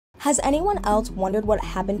Has anyone else wondered what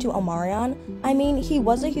happened to Omarion? I mean, he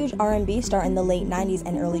was a huge R&B star in the late 90s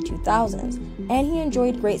and early 2000s, and he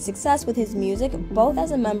enjoyed great success with his music both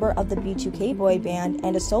as a member of the B2K boy band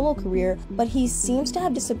and a solo career, but he seems to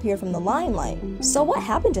have disappeared from the limelight. So what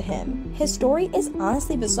happened to him? His story is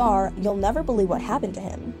honestly bizarre. You'll never believe what happened to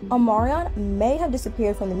him. Omarion may have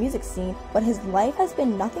disappeared from the music scene, but his life has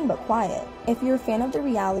been nothing but quiet. If you're a fan of the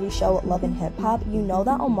reality show Love and Hip Hop, you know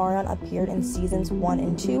that Omarion appeared in seasons 1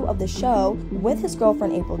 and 2 of the show with his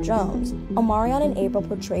girlfriend April Jones. Omarion and April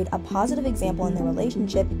portrayed a positive example in their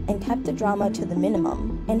relationship and kept the drama to the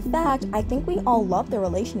minimum. In fact, I think we all loved their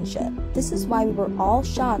relationship. This is why we were all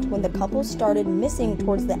shocked when the couple started missing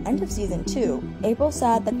towards the end of season 2. April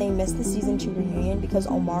said that they missed the season 2 reunion because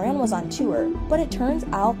Omarion was on tour, but it turns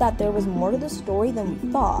out that there was more to the story than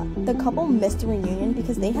we thought. The couple missed the reunion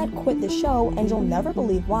because they had quit the show, and you'll never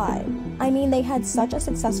believe why. I mean, they had such a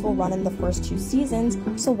successful run in the first 2 seasons,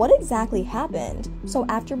 so what exactly happened? So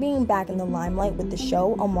after being back in the limelight with the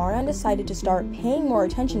show, Omarion decided to start paying more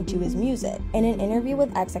attention to his music. In an interview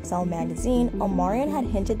with XXL magazine, Omarion had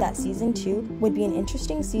hinted that season 2 would be an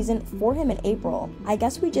interesting season for him in April. I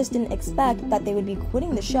guess we just didn't expect that they would be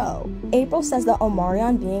quitting the show. April says that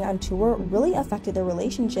Omarion being on tour really affected their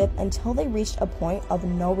relationship until they reached a point of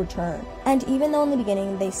no return. And even though in the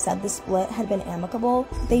beginning they said the split had been amicable,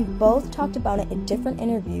 they both talked about it in different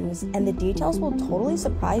interviews, and the details will totally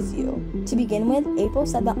surprise you. To begin with, April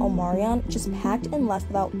said that Omarion just packed and left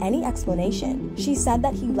without any explanation. She said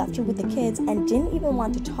that he left her with the kids and didn't even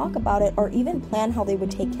want to talk about it or even plan how they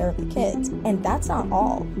would take care of the kids. And that's not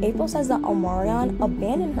all. April says that Omarion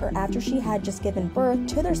abandoned her after she had just given birth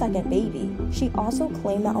to their second baby. She also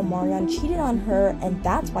claimed that Omarion cheated on her, and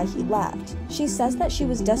that's why he left. She says that she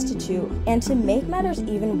was destitute, and to make matters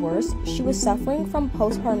even worse, she was suffering from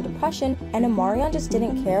postpartum depression, and Omarion just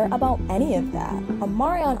didn't care about any of that.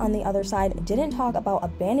 Omarion, on the other side, didn't talk about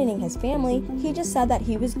abandoning his family. He just said that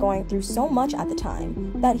he was going through so much at the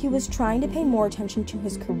time, that he was trying to pay more attention to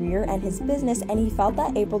his career and his business, and he felt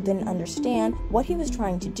that April didn't understand what he was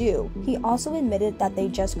trying to do. He also admitted that they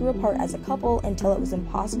just grew apart as a couple until it was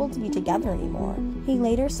impossible to be together anymore. He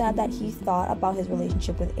later said that he thought about his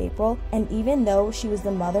relationship with April, and even though she was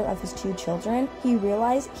the mother of his 2 children, he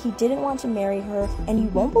realized he didn't want to marry her, and you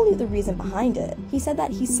won't believe the reason behind it. He said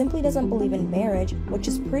that he simply doesn't believe in marriage, which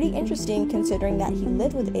is pretty interesting considering that he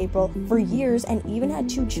lived with April for years and even had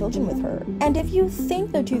 2 children with her. And if you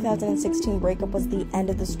think their 2016 breakup was the end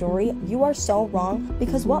of the story, you are so wrong,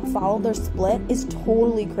 because what followed their split is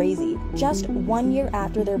totally crazy. Just 1 year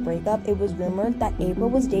after their breakup, it was rumored that April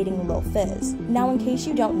was dating Lil Fizz. Now, in case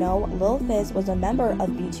you don't know, Lil Fizz was a member of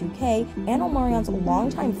B2K and Omarion's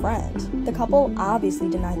longtime friend. The couple obviously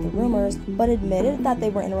denied the rumors, but admitted that they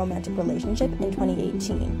were in a romantic relationship in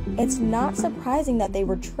 2018. It's not surprising that they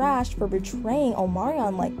were trashed for betraying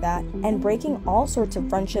Omarion like that and breaking all sorts of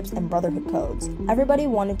friendships and brotherhood codes. Everybody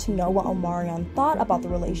wanted to know what Omarion thought about the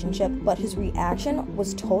relationship, but his reaction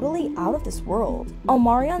was totally out of this world.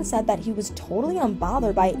 Omarion said that he was totally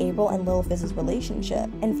unbothered by April and Lil Fizz's relationship.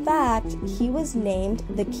 In fact, he was named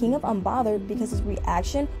the King of Unbothered because his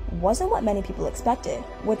reaction wasn't what many people expected,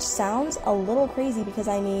 which sounds a little crazy because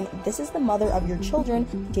I mean, this is the mother of your children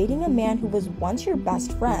dating a man who was once your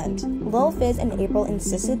best friend. Lil Fizz and April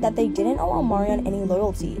insisted that they didn't owe Omarion any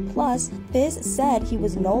loyalty. Plus, Fizz said he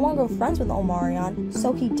was no longer friends with Omarion,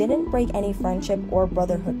 so he didn't break any friendship or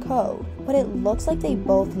brotherhood code. But it looks like they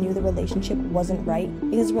both knew the relationship wasn't right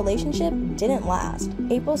because the relationship didn't last.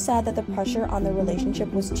 April said that the pressure on the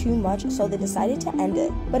relationship was too much, so they decided to end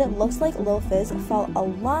it. But it looks like Lil Fizz felt a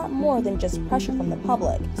lot more than just pressure from the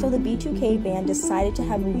public, so the B2K band decided to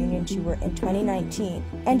have a reunion tour in 2019.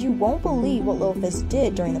 And you won't believe what Lil Fizz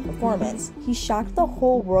did during the performance. He shocked the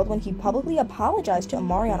whole world when he publicly apologized to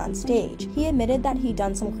Omarion on stage. He admitted that he'd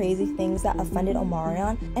done some crazy things that offended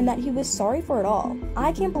Omarion and that he was sorry for it all.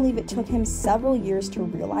 I can't believe it took him several years to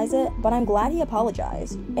realize it, but I'm glad he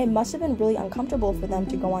apologized. It must have been really uncomfortable for them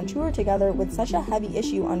to go on tour together with such a heavy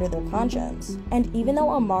issue under their conscience. And even though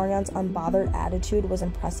Omarion's unbothered attitude was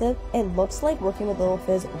impressive, it looks like working with Lil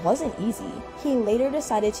Fizz wasn't easy. He later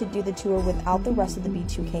decided to do the tour without the rest of the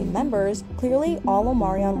B2K members. Clearly, all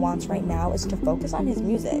Omarion wants right now is to focus on his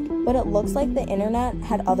music, but it looks like the internet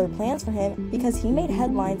had other plans for him because he made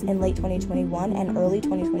headlines in late 2021 and early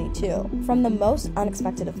 2022 from the most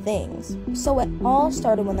unexpected of things. So it all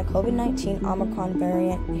started when the COVID-19 Omicron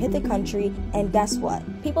variant hit the country, and guess what?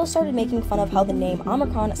 People started making fun of how the name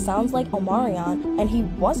Omicron sounds like Omarion, and he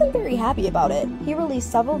wasn't very happy about it. He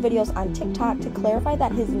released several videos on TikTok to clarify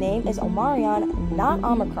that his name is Omarion, not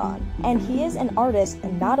Omicron, and he is an artist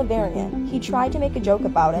and not a variant. He tried to make a joke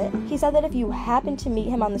about it. He said that if you happen to meet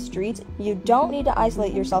him on the streets, you don't need to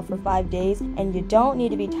isolate yourself for 5 days, and you don't need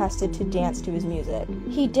to be tested to dance to his music.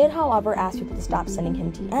 He did, however, ask people to stop sending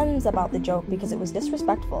him DMs about the joke because it was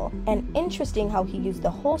disrespectful, and interesting how he used the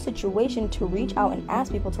whole situation to reach out and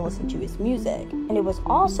ask people to listen to his music. And it was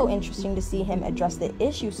also interesting to see him address the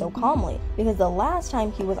issue so calmly, because the last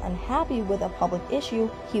time he was unhappy with a public issue,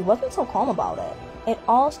 he wasn't so calm about it. It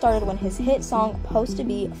all started when his hit song, Supposed to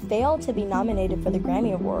Be, failed to be nominated for the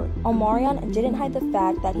Grammy Award. Omarion didn't hide the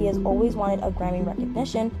fact that he has always wanted a Grammy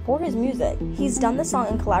recognition for his music. He's done the song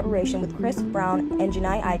in collaboration with Chris Brown and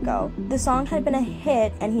Jhené Aiko. The song had been a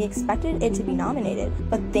hit and he expected it to be nominated,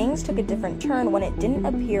 but things took a different turn when it didn't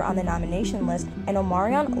appear on the nomination list, and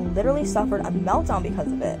Omarion literally suffered a meltdown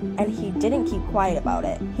because of it, and he didn't keep quiet about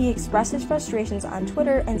it. He expressed his frustrations on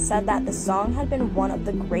Twitter and said that the song had been one of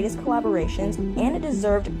the greatest collaborations and it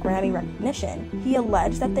deserved Grammy recognition. He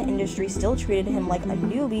alleged that the industry still treated him like a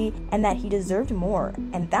newbie and that he deserved more.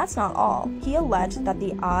 And that's not all. He alleged that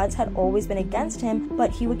the odds had always been against him,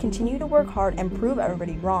 but he would continue to work hard and prove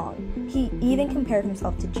everybody wrong. He even compared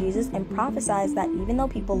himself to Jesus and prophesied that even though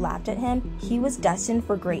people laughed at him, he was destined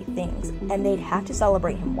for great things, and they'd have to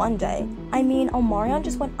celebrate him one day. I mean, Omarion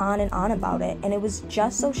just went on and on about it, and it was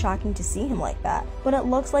just so shocking to see him like that. But it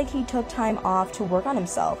looks like he took time off to work on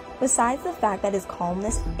himself. Besides the fact that his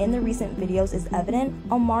calmness in the recent videos is evident,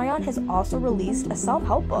 Omarion has also released a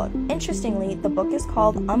self-help book. Interestingly, the book is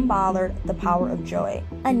called Unbothered: The Power of Joy,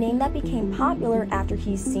 a name that became popular after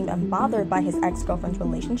he seemed unbothered by his ex-girlfriend's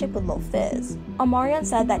relationship with Lil Fizz. Omarion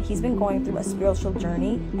said that he's been going through a spiritual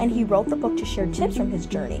journey, and he wrote the book to share tips from his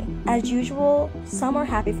journey. As usual, some are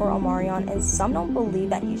happy for Omarion and some don't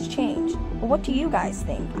believe that he's changed. But what do you guys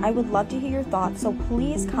think? I would love to hear your thoughts, so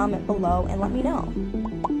please comment below and let me know.